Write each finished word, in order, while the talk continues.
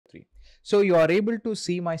Lecture-3. So you are able to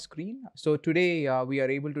see my screen. So today we are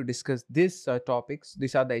able to discuss these topics.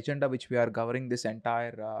 These are the agenda which we are covering this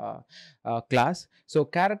entire class. So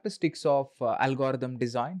characteristics of algorithm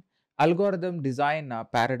design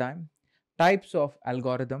paradigm, types of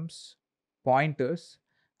algorithms, pointers,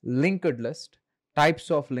 linked list,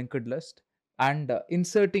 types of linked list, and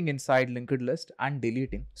inserting inside linked list and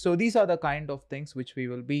deleting. So these are the kind of things which we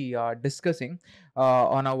will be discussing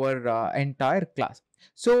on our entire class.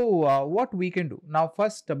 So what we can do now,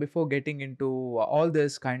 first before getting into all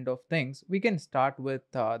this kind of things, we can start with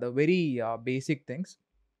the very basic things,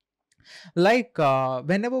 like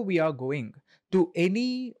whenever we are going to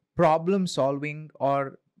any problem solving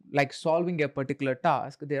or like solving a particular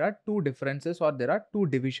task, there are two differences or there are two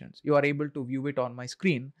divisions. You are able to view it on my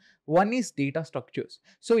screen. One is data structures.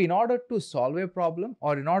 So in order to solve a problem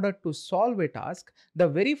or in order to solve a task, the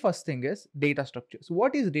very first thing is data structures.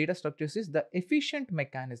 What is data structures? Is the efficient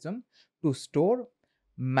mechanism to store,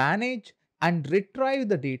 manage, and retrieve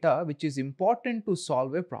the data which is important to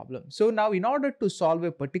solve a problem. So now in order to solve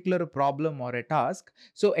a particular problem or a task,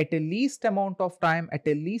 so at a least amount of time, at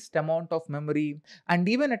a least amount of memory, and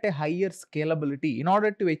even at a higher scalability, in order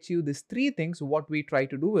to achieve these three things, what we try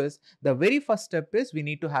to do is, the very first step is we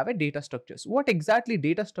need to have a data structures. What exactly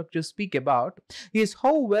data structures speak about is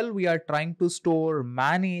how well we are trying to store,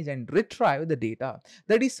 manage, and retrieve the data.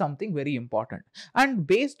 That is something very important. And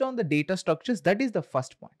based on the data structures, that is the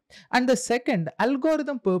first point. And the second,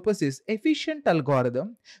 algorithm purpose is efficient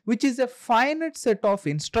algorithm, which is a finite set of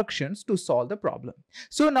instructions to solve the problem.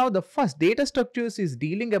 So now the first, data structures is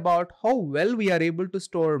dealing about how well we are able to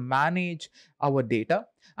store, manage our data.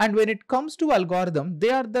 And when it comes to algorithm, they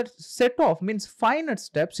are the set of finite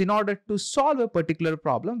steps in order to solve a particular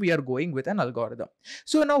problem. We are going with an algorithm.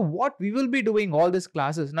 So now what we will be doing all these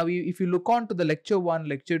classes. Now, if you look on to the lecture 1,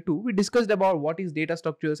 lecture 2, we discussed about what is data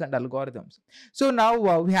structures and algorithms. So now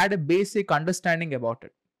we had a basic understanding about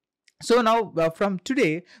it. So now from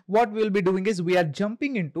today, what we will be doing is we are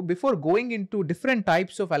jumping into, before going into different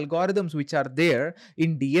types of algorithms which are there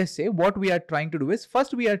in DSA, what we are trying to do is,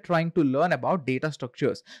 first we are trying to learn about data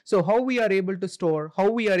structures. So how we are able to store, how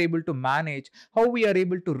we are able to manage, how we are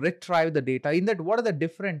able to retrieve the data. In that, what are the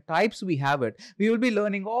different types we have it. We will be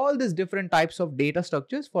learning all these different types of data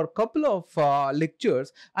structures for a couple of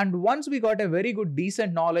lectures. And once we got a very good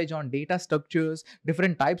decent knowledge on data structures,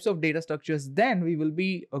 different types of data structures, then we will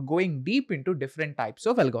be going deep into different types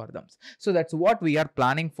of algorithms. So that's what we are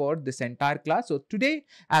planning for this entire class. So today,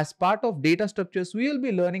 as part of data structures, we will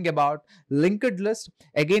be learning about linked list,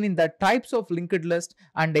 again in the types of linked list,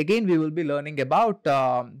 and again we will be learning about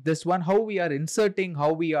this one, how we are inserting,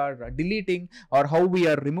 how we are deleting, or how we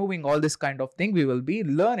are removing, all this kind of thing we will be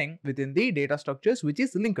learning within the data structures, which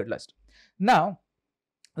is linked list. Now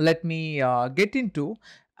let me get into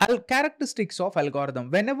characteristics of algorithm.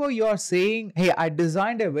 Whenever you are saying, hey, I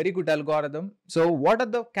designed a very good algorithm, so what are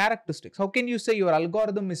the characteristics? How can you say your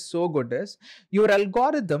algorithm is so good? Is your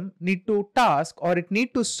algorithm need to task or it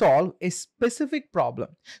need to solve a specific problem.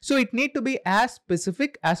 So it need to be as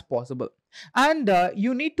specific as possible. And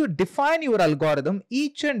you need to define your algorithm.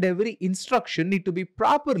 Each and every instruction need to be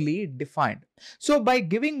properly defined. So by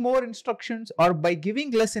giving more instructions or by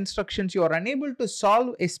giving less instructions, you are unable to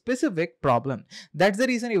solve a specific problem. That's the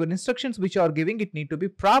reason your instructions which you are giving, it need to be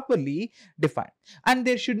properly defined. And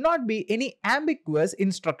there should not be any ambiguous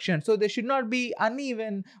instruction. So there should not be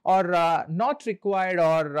uneven or not required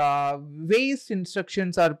or waste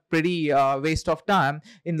instructions are pretty waste of time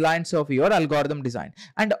in lines of your algorithm design.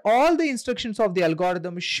 And all the instructions of the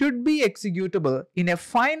algorithm should be executable in a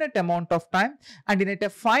finite amount of time and in a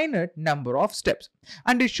finite number of steps.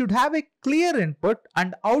 And it should have a clear input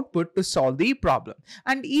and output to solve the problem.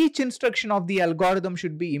 And each instruction of the algorithm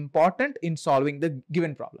should be important in solving the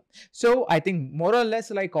given problem. So I think more or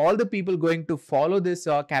less like all the people going to follow this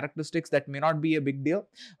characteristics, that may not be a big deal.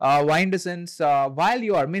 Why in the sense, while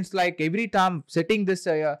you are like every time setting this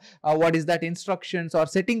what is that instructions or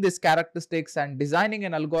setting this characteristics and designing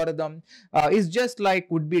an algorithm is just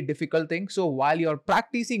like would be a difficult thing. So while you're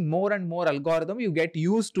practicing more and more algorithm, you get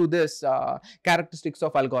used to this characteristics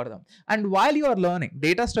of algorithm. And while you are learning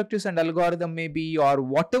data structures and algorithm, maybe, or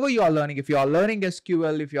whatever you are learning, if you are learning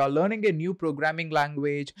SQL, if you are learning a new programming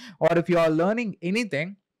language, or if you are learning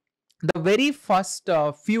anything, the very first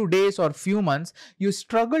few days or few months, you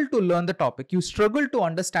struggle to learn the topic, you struggle to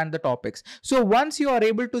understand the topics. So once you are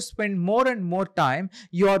able to spend more and more time,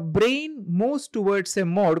 your brain moves towards a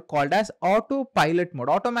mode called as autopilot mode.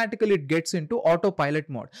 Automatically it gets into autopilot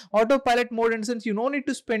mode. Autopilot mode, in the sense, you don't need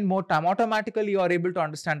to spend more time, automatically you are able to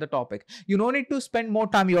understand the topic. You don't need to spend more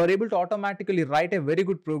time, you are able to automatically write a very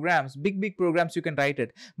good programs, big programs, you can write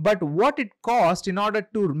it. But what it costs in order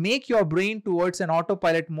to make your brain towards an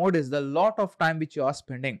autopilot mode is the lot of time which you are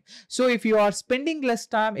spending. So if you are spending less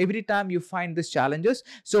time, every time you find these challenges,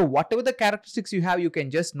 so whatever the characteristics you have, you can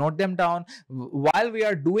just note them down. While we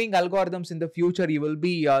are doing algorithms in the future, you will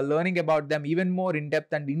be learning about them even more in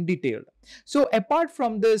depth and in detail. So apart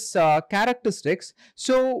from this characteristics,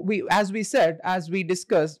 so as we said, as we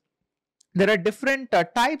discussed, there are different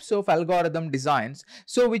types of algorithm designs,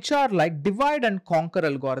 so which are like divide and conquer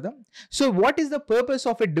algorithm. So what is the purpose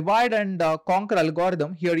of a divide and conquer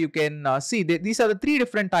algorithm? Here you can see these are the three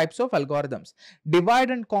different types of algorithms: divide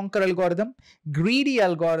and conquer algorithm, greedy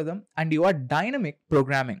algorithm, and your dynamic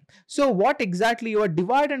programming. So what exactly your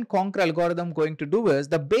divide and conquer algorithm going to do is,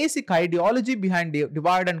 the basic ideology behind the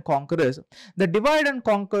divide and conquer is, the divide and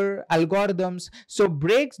conquer algorithms so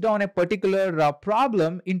breaks down a particular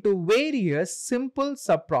problem into various simple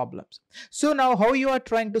sub problems. So now how you are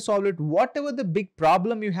trying to solve it? Whatever the big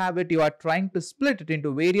problem you have it, you are trying to split it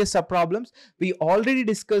into various sub problems. We already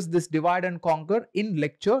discussed this divide and conquer in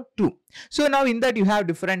lecture 2. So now in that you have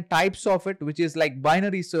different types of it, which is like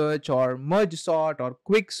binary search or merge sort or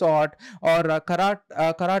quick sort or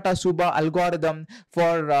Karata Suba algorithm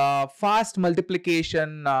for fast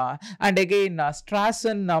multiplication, and again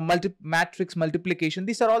Strassen matrix multiplication.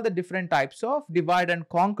 These are all the different types of divide and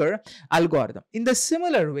conquer algorithm. In the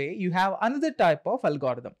similar way, you have another type of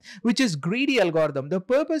algorithm, which is greedy algorithm. The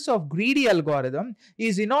purpose of greedy algorithm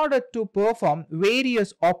is in order to perform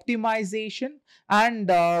various optimization and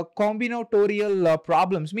combinatorial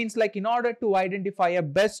problems. Means like in order to identify a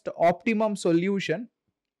best optimum solution,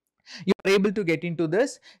 you are able to get into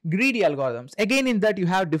this greedy algorithms. Again, in that you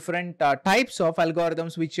have different types of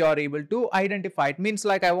algorithms which you are able to identify. It means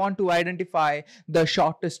like I want to identify the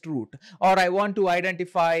shortest route, or I want to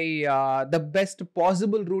identify the best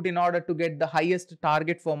possible route in order to get the highest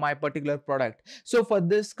target for my particular product. So for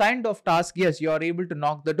this kind of task, yes, you are able to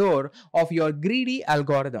knock the door of your greedy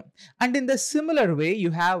algorithm. And in the similar way,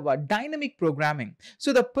 you have dynamic programming.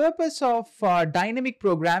 So the purpose of dynamic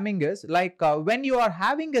programming is like when you are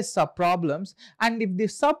having a sub problems, and if the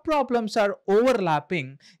sub problems are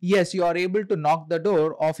overlapping, yes, you are able to knock the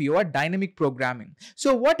door of your dynamic programming.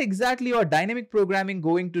 So what exactly your dynamic programming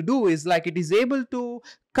going to do is like it is able to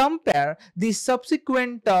compare the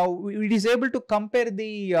subsequent, it is able to compare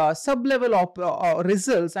the sub-level of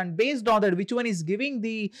results, and based on that which one is giving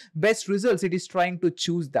the best results, it is trying to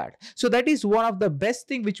choose that. So that is one of the best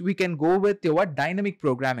thing which we can go with your dynamic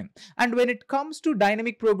programming. And when it comes to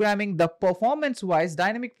dynamic programming, the performance wise,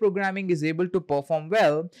 dynamic programming is able to perform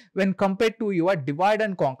well when compared to your divide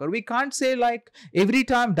and conquer. We can't say like every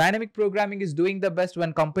time dynamic programming is doing the best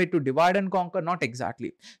when compared to divide and conquer, not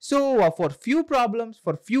exactly. So for few problems,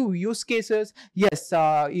 for few use cases, yes,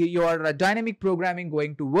 your dynamic programming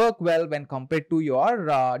going to work well when compared to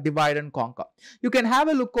your divide and conquer. You can have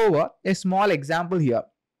a look over a small example here.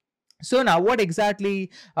 So now what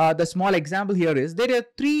exactly the small example here is, there are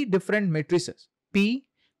three different matrices, P,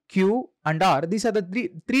 Q and R. These are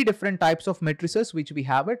the three different types of matrices which we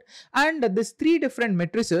have it, and these three different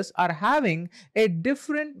matrices are having a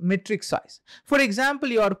different metric size. For example,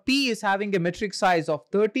 your P is having a metric size of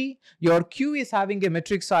 30, your Q is having a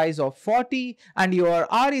metric size of 40, and your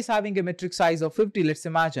R is having a metric size of 50, let's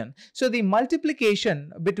imagine. So the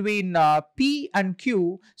multiplication between P and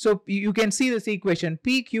Q, so you can see this equation,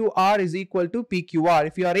 PQR is equal to PQR.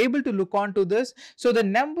 If you are able to look on to this, so the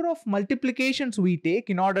number of multiplications we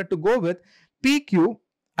take in order to go with PQ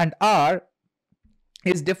and R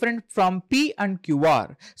is different from P and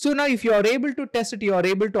QR. So now if you are able to test it, you are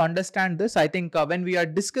able to understand this. I think when we are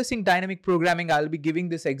discussing dynamic programming, I'll be giving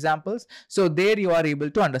these examples. So there you are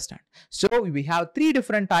able to understand. So we have three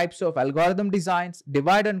different types of algorithm designs: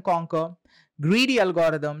 divide and conquer, greedy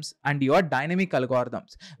algorithms, and your dynamic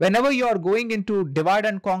algorithms. Whenever you are going into divide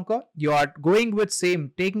and conquer, you are going with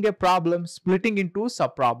same, taking a problem, splitting into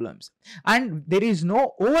sub problems, and there is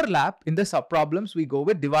no overlap in the sub problems. We go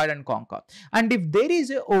with divide and conquer, and if there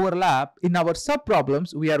is a overlap in our sub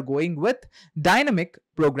problems, we are going with dynamic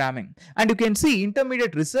programming. And you can see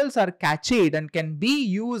intermediate results are cached and can be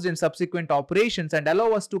used in subsequent operations and allow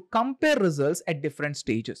us to compare results at different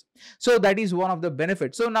stages. So that is one of the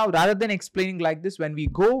benefits. So now rather than explaining like this, when we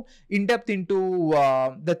go in depth into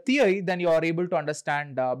the theory, then you are able to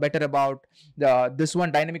understand better about this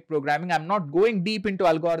one, dynamic programming. I'm not going deep into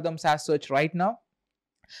algorithms as such right now.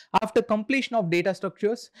 After completion of data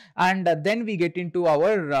structures, and then we get into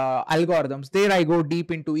our algorithms. There I go deep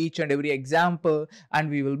into each and every example and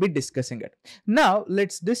we will be discussing it. Now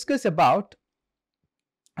let's discuss about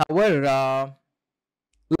our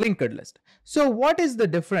linked list. So what is the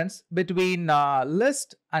difference between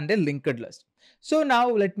list and a linked list? So now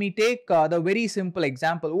let me take the very simple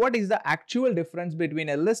example. What is the actual difference between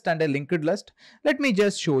a list and a linked list? Let me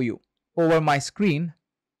just show you over my screen.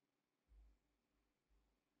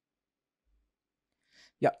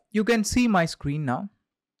 Yeah, you can see my screen now.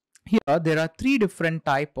 Here there are three different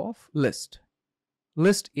type of list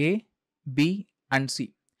A, B and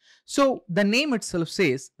C. So the name itself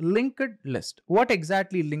says linked list. What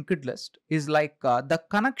exactly linked list is? Like the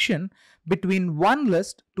connection between one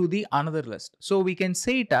list to the another list. So we can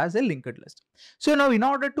say it as a linked list. So now in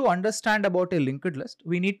order to understand about a linked list,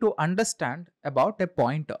 we need to understand about a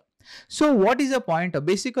pointer. So what is a pointer?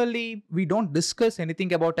 Basically, we don't discuss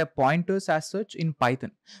anything about a pointers as such in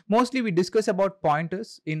Python. Mostly we discuss about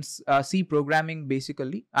pointers in C programming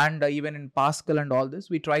basically, and even in Pascal and all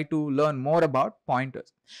this, we try to learn more about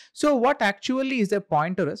pointers. So what actually is a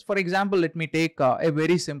pointer is, for example, let me take a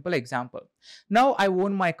very simple example. Now I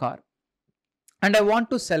own my car and I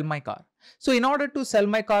want to sell my car. So in order to sell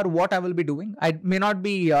my car, what I will be doing, I may not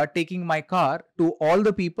be taking my car to all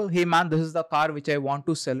the people. Hey man, this is the car which I want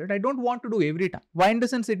to sell it. I don't want to do every time. Why? In the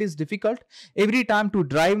sense it is difficult every time to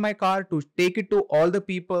drive my car, to take it to all the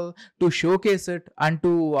people, to showcase it, and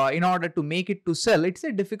to in order to make it to sell. It's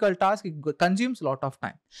a difficult task. It consumes a lot of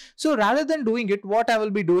time. So rather than doing it, what I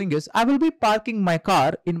will be doing is I will be parking my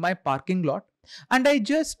car in my parking lot and I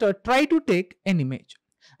just try to take an image.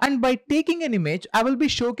 And by taking an image, I will be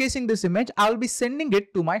showcasing this image. I will be sending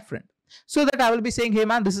it to my friend. So that I will be saying, hey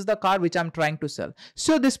man, this is the car which I'm trying to sell.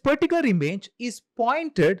 So this particular image is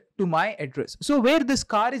pointed to my address. So where this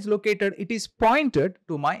car is located, it is pointed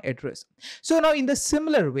to my address. So now in the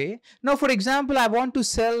similar way, now for example, I want to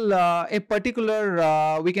sell a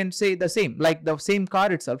particular, we can say the same, like the same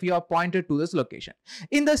car itself, you are pointed to this location.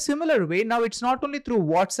 In the similar way, now it's not only through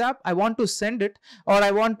WhatsApp, I want to send it or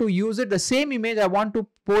I want to use it, the same image, I want to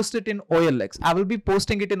post it in OLX. I will be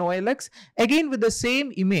posting it in OLX again with the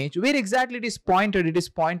same image. Where exactly it is pointed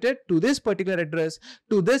to this particular address,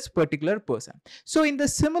 to this particular person. So in the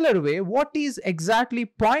similar way, what is exactly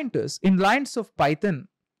pointers in lines of Python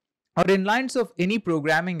or in lines of any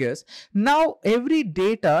programming is, now every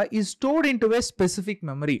data is stored into a specific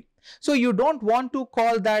memory. So you don't want to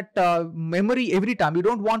call that memory every time. You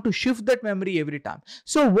don't want to shift that memory every time.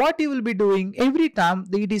 So what you will be doing every time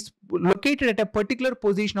it is located at a particular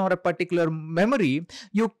position or a particular memory,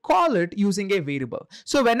 you call it using a variable.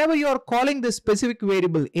 So whenever you are calling this specific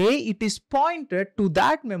variable A, it is pointed to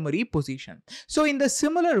that memory position. So in the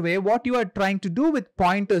similar way, what you are trying to do with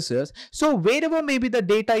pointers is, so wherever maybe the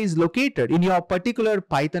data is located in your particular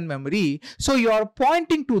Python memory, so you are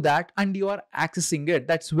pointing to that and you are accessing it.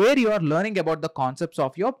 That's where you are learning about the concepts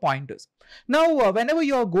of your pointers. Now, whenever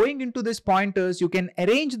you are going into these pointers, you can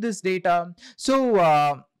arrange this data.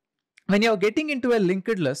 So, when you're getting into a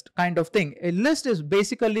linked list kind of thing, a list is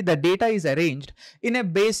basically the data is arranged in a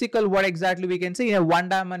what exactly we can say, in a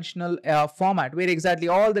one-dimensional format, where exactly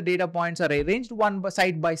all the data points are arranged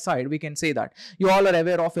side by side. We can say that. You all are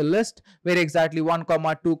aware of a list where exactly 1, 2,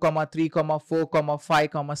 3, 4,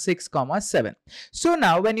 5, 6, 7. So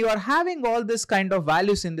now when you are having all this kind of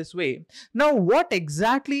values in this way, now what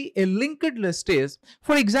exactly a linked list is,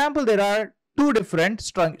 for example, there are two different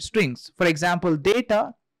strings. For example,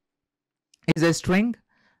 data is a string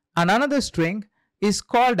and another string is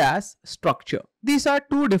called as structure. These are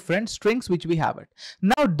two different strings which we have it.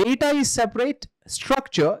 Now data is separate,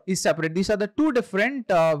 structure is separate. These are the two different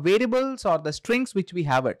variables or the strings which we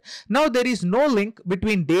have it. Now there is no link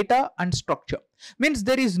between data and structure. Means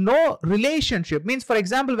there is no relationship. Means for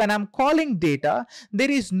example, when I'm calling data, there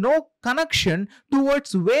is no connection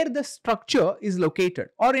towards where the structure is located.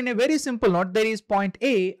 Or in a very simple note, there is point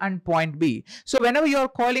A and point B. So whenever you are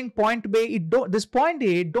calling point B, this point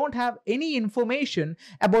A don't have any information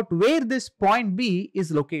about where this point B is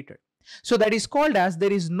located. So that is called as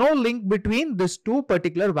there is no link between these two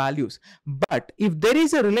particular values. But if there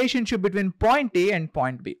is a relationship between point A and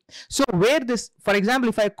point B, so where this, for example,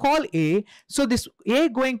 if I call A, so this A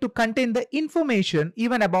going to contain the information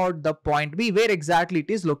even about the point B, where exactly it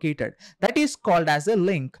is located. That is called as a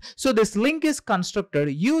link. So this link is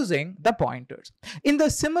constructed using the pointers. In the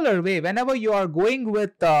similar way, whenever you are going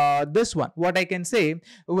with this one, what I can say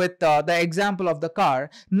with the example of the car,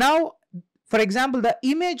 now for example, the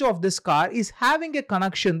image of this car is having a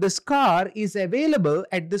connection. This car is available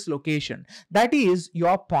at this location. That is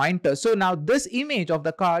your pointer. So now this image of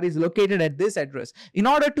the car is located at this address. In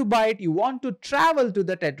order to buy it, you want to travel to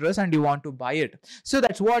that address and you want to buy it. So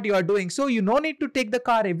that's what you are doing. So you no need to take the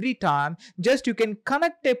car every time. Just you can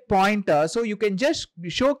connect a pointer. So you can just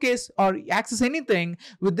showcase or access anything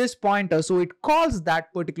with this pointer. So it calls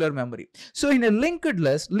that particular memory. So in a linked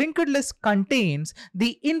list contains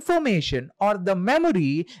the information or the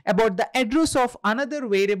memory about the address of another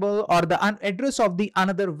variable or the address of the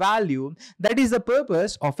another value. That is the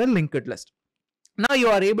purpose of a linked list. Now you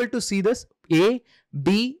are able to see this A,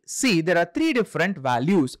 B, C. There are three different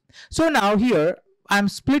values. So now here I'm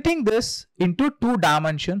splitting this into two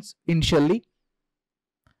dimensions initially.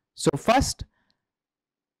 So first,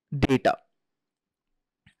 data.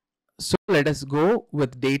 So let us go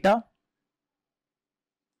with data.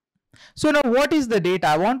 So now what is the data?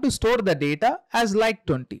 I want to store the data as like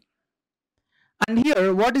 20. And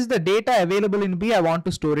here, what is the data available in B? I want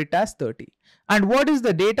to store it as 30. And what is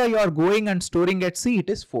the data you are going and storing at C? It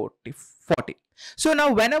is 40. So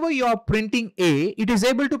now whenever you are printing A, it is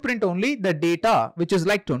able to print only the data, which is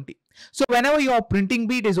like 20. So whenever you are printing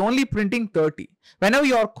B, it is only printing 30. Whenever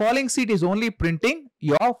you are calling C, it is only printing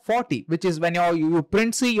your 40, which is when you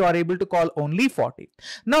print C, you are able to call only 40.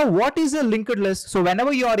 Now what is a linked list? So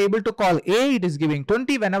whenever you are able to call A, it is giving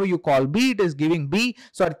 20. Whenever you call B, it is giving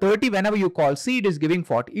 30. Whenever you call C, it is giving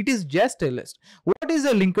 40. It is just a list. What is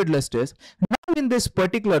a linked list is, now in this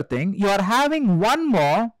particular thing, you are having one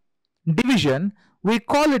more division. We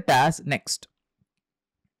call it as next.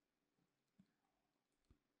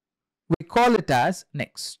 We call it as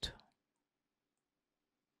next.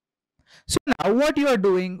 So now what you are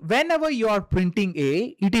doing, whenever you are printing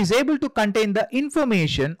A, it is able to contain the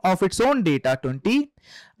information of its own data 20,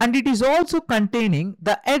 and it is also containing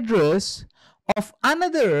the address of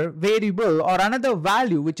another variable or another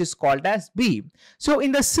value which is called as B. So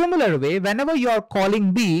in the similar way, whenever you are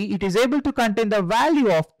calling B, it is able to contain the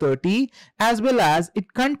value of 30 as well as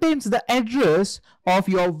it contains the address of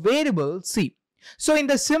your variable C. So in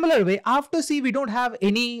the similar way, after C, we don't have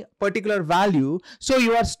any particular value. So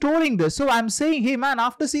you are storing this. So I'm saying, hey man,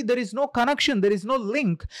 after C, there is no connection. There is no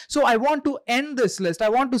link. So I want to end this list. I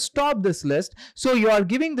want to stop this list. So you are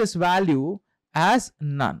giving this value as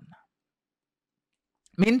none.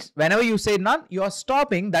 Means whenever you say none, you are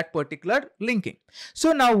stopping that particular linking.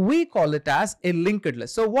 So now we call it as a linked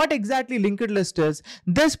list. So what exactly linked list is?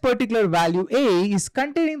 This particular value A is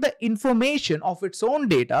containing the information of its own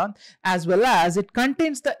data as well as it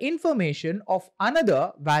contains the information of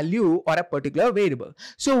another value or a particular variable.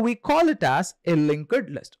 So we call it as a linked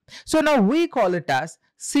list. So now we call it as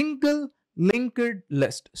single linked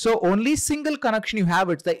list. So only single connection you have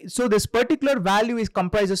it. So this particular value is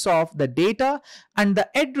comprises of the data and the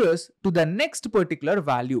address to the next particular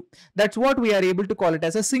value. That's what we are able to call it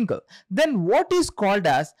as a single. Then what is called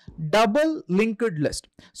as double linked list?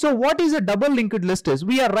 So what is a double linked list is,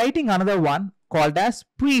 we are writing another one called as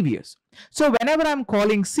previous. So whenever I'm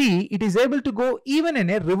calling C, it is able to go even in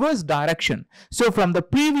a reverse direction. So from the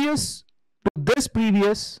previous to this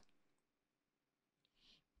previous,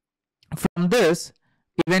 from this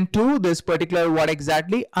even to this particular what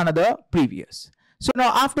exactly another previous. So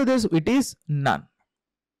now after this it is none.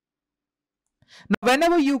 Now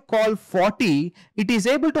whenever you call 40, it is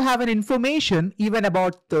able to have an information even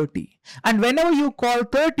about 30, and whenever you call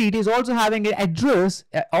 30, it is also having an address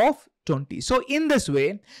of 20. So in this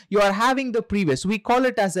way you are having the previous. We call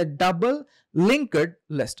it as a double linked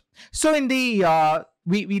list. So in the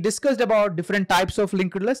we discussed about different types of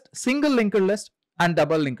linked list: single linked list and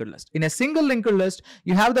double linked list. In a single linked list,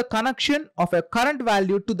 you have the connection of a current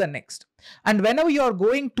value to the next. And whenever you are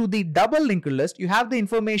going to the double linked list, you have the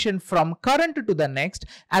information from current to the next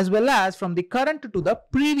as well as from the current to the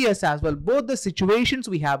previous as well. Both the situations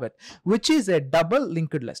we have it, which is a double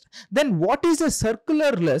linked list. Then what is a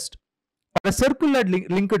circular list or a circular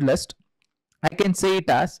linked list? I can say it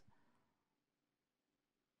as,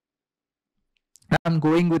 I'm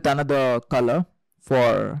going with another color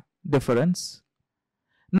for difference.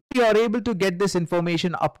 Now you are able to get this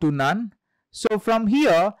information up to none. So from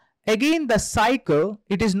here, again the cycle,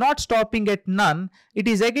 it is not stopping at none, it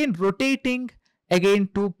is again rotating again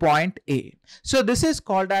to point A. So this is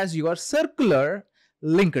called as your circular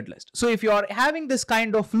linked list. So if you are having this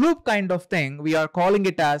kind of loop kind of thing, we are calling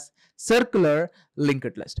it as circular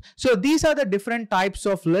linked list. So these are the different types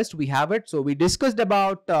of list we have it. So we discussed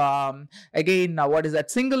about again what is that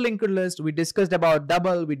single linked list, we discussed about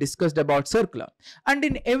double, we discussed about circular, and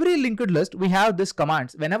in every linked list we have this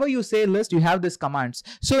commands. Whenever you say list, you have this commands.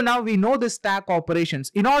 So now we know the stack operations.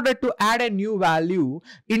 In order to add a new value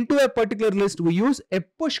into a particular list, we use a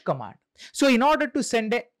push command. So in order to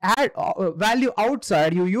send a add value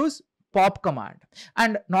outside, you use pop command.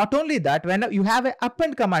 And not only that, when you have an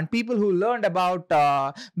append command, people who learned about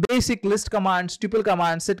basic list commands, tuple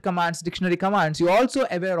commands, set commands, dictionary commands, you also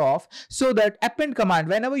aware of. So that append command,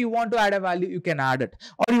 whenever you want to add a value, you can add it,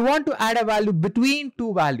 or you want to add a value between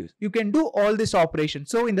two values, you can do all this operation.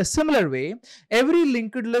 So in the similar way, every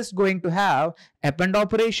linked list going to have append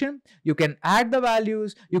operation. You can add the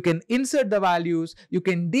values, you can insert the values, you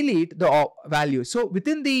can delete the values. So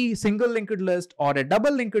within the single linked list or a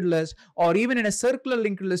double linked list, or even in a circular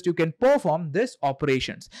linked list, you can perform this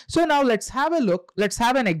operations. So now let's have a look, let's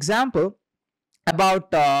have an example about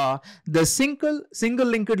the single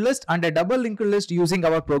linked list and a double linked list using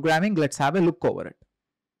our programming. Let's have a look over it.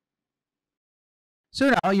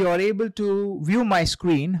 So now you are able to view my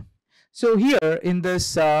screen. So here in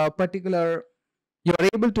this particular, you are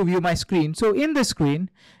able to view my screen. So in this screen,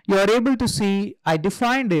 you are able to see I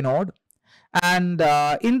defined a node, and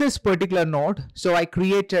in this particular node, so I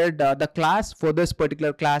created the class for this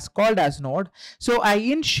particular class called as node. So I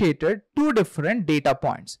initiated two different data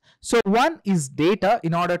points. So one is data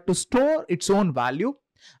in order to store its own value,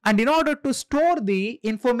 and in order to store the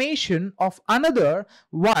information of another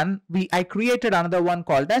one, I created another one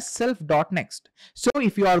called as self.next. So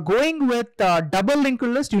if you are going with double linked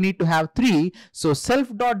list, you need to have three. So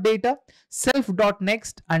self.data,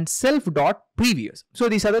 self.next, and self.previous. So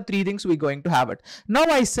these are the three things we're going to have it. Now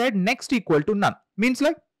I said next equal to none, means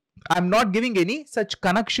like I'm not giving any such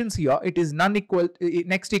connections here. It is none equal,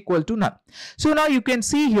 next equal to none. So now you can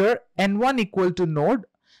see here n1 equal to node.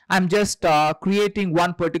 I'm just creating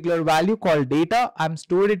one particular value called data. I'm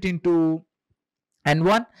stored it into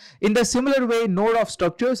n1. In the similar way, node of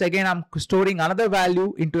structures, again I'm storing another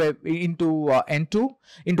value into n2,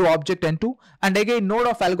 into object n2, and again node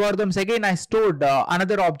of algorithms, again I stored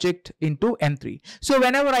another object into n3. So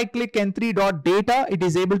whenever I click n3.data, it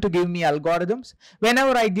is able to give me algorithms.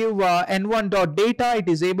 Whenever I give n1.data, it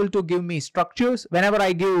is able to give me structures. Whenever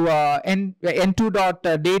I give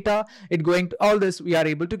n2.data, it going to all this, we are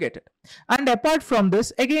able to get it. And apart from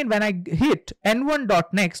this, again when I hit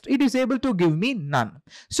n1.next, it is able to give me none.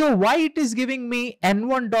 So why it is giving me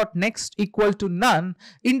n1.next equal to none?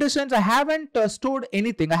 In the sense I haven't stored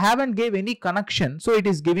anything, I haven't gave any connection, so it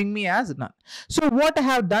is giving me as none. So what I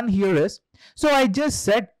have done here is, so I just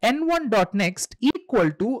said n1.next equal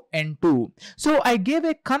to n2. So I gave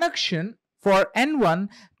a connection for n1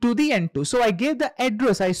 to the n2. So I gave the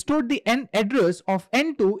address, I stored the address of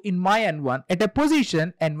n2 in my n1 at a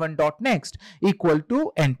position n1.next equal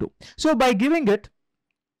to n2. So by giving it,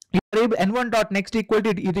 n1.next equal to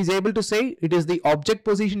it is able to say it is the object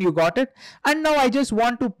position, you got it. And now I just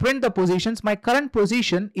want to print the positions. My current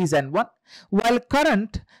position is n1, while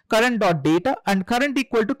current.data and current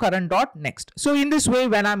equal to current.next. So in this way,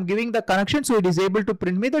 when I'm giving the connection, so it is able to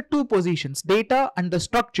print me the two positions, data and the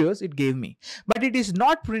structures it gave me, but it is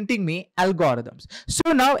not printing me algorithms.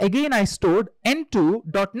 So now again I stored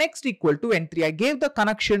n2.next equal to n3. I gave the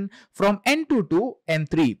connection from n2 to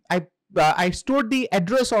n3. I stored the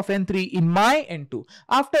address of n3 in my n2.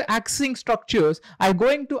 After accessing structures, I'm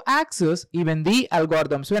going to access even the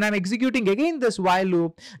algorithms. When I'm executing again this while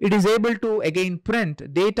loop, it is able to again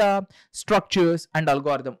print data, structures, and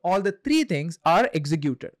algorithm. All the three things are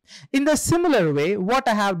executed. In the similar way, what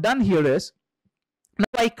I have done here is,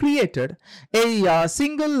 now I created a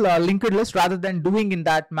single linked list. Rather than doing in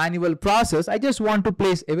that manual process, I just want to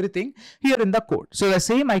place everything here in the code. So the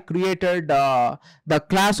same, I created the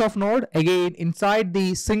class of node. Again, inside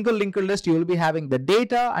the single linked list, you will be having the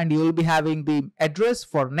data and you will be having the address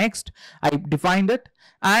for next. I defined it.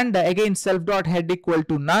 And again self.head equal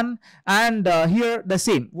to none, and here the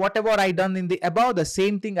same, whatever I done in the above, the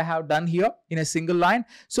same thing I have done here in a single line.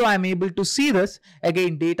 So I'm able to see this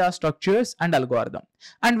again, data, structures, and algorithm.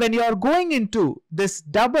 And when you are going into this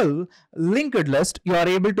double linked list, you are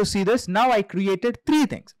able to see this. Now I created three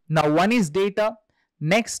things. Now one is data,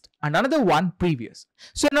 next, and another one previous.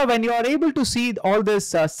 So now when you are able to see all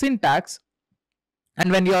this syntax,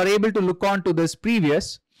 and when you are able to look on to this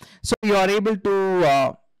previous, so you are able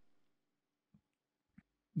to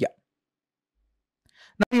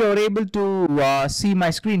Now you are able to see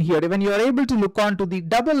my screen here. When you are able to look on to the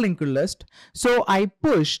double linked list, so I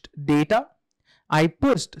pushed data, I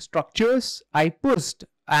pushed structures, I pushed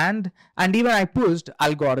and even I pushed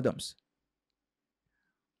algorithms.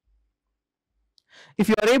 If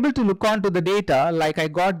you are able to look on to the data, like I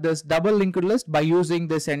got this double linked list by using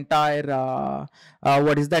this entire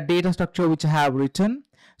what is that data structure which I have written.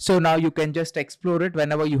 So now you can just explore it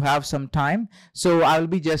whenever you have some time. So I'll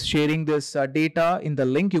be just sharing this data in the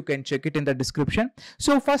link. You can check it in the description.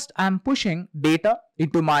 So first I'm pushing data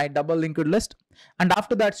into my double linked list, and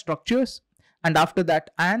after that structures, and after that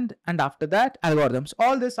and after that algorithms.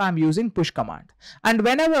 All this I'm using push command. And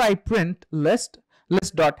whenever I print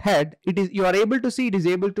list.head, it is, you are able to see, it is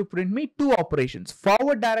able to print me two operations: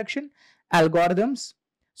 forward direction, algorithms.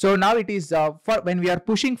 So now it is for when we are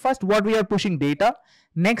pushing, first what we are pushing: data,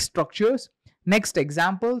 next structures, next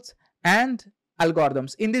examples and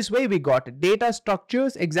algorithms. In this way we got it: data,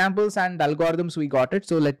 structures, examples and algorithms, we got it.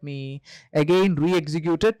 So let me again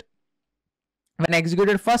re-execute it. When I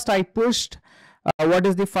executed, first I pushed what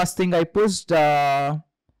is the first thing I pushed? It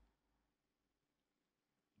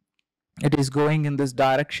is going in this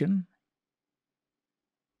direction.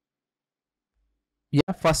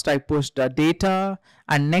 Yeah, first I pushed data,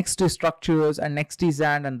 and next is structures, and next is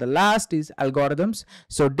and the last is algorithms.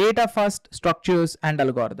 So data first, structures and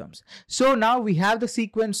algorithms. So now we have the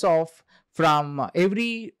sequence of from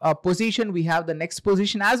every position we have the next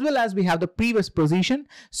position, as well as we have the previous position.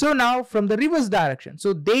 So now from the reverse direction,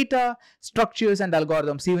 so data, structures and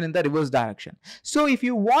algorithms, even in the reverse direction. So if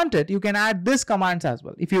you want it, you can add this commands as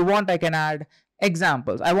well. If you want, I can add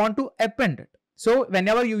examples. I want to append it. So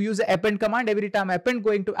whenever you use the append command, every time append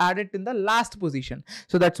going to add it in the last position.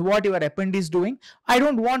 So that's what your append is doing. I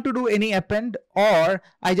don't want to do any append, or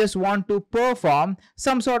I just want to perform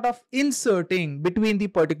some sort of inserting between the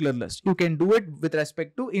particular list. You can do it with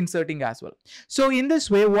respect to inserting as well. So in this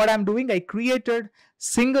way, what I'm doing, I created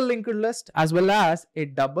single linked list as well as a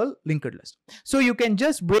double linked list. So you can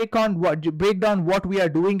just break down what we are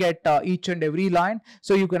doing at each and every line,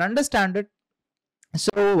 so you can understand it. So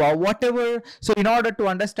so in order to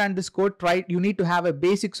understand this code, you need to have a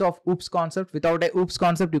basics of OOPS concept. Without a OOPS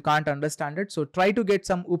concept, you can't understand it. So try to get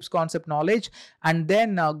some OOPS concept knowledge and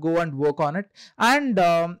then go and work on it. And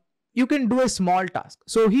you can do a small task.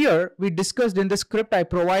 So here we discussed in the script, I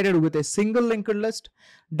provided with a single linked list,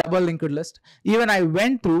 double linked list. Even I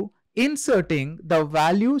went through inserting the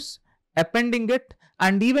values, appending it,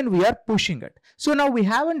 and even we are pushing it. So now we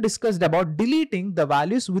haven't discussed about deleting the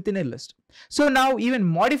values within a list. So now even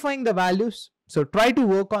modifying the values. So try to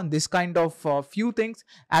work on this kind of few things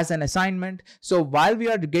as an assignment. So while we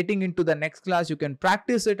are getting into the next class, you can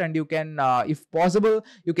practice it, and you can, if possible,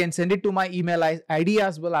 you can send it to my email ID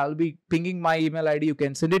as well. I'll be pinging my email ID. You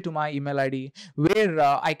can send it to my email ID where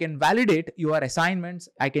I can validate your assignments.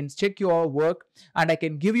 I can check your work and I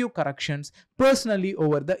can give you corrections personally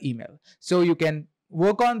over the email. So you can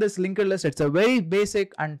work on this linked list. It's a very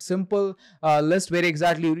basic and simple list where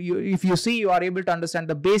exactly if you see, you are able to understand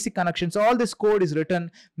the basic connections. All this code is written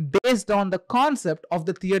based on the concept of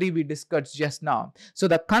the theory we discussed just now. So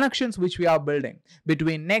the connections which we are building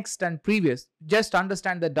between next and previous, just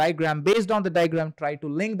understand the diagram. Based on the diagram, try to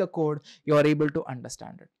link the code. You are able to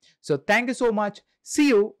understand it. So thank you so much. See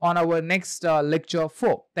you on our next lecture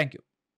 4. Thank you.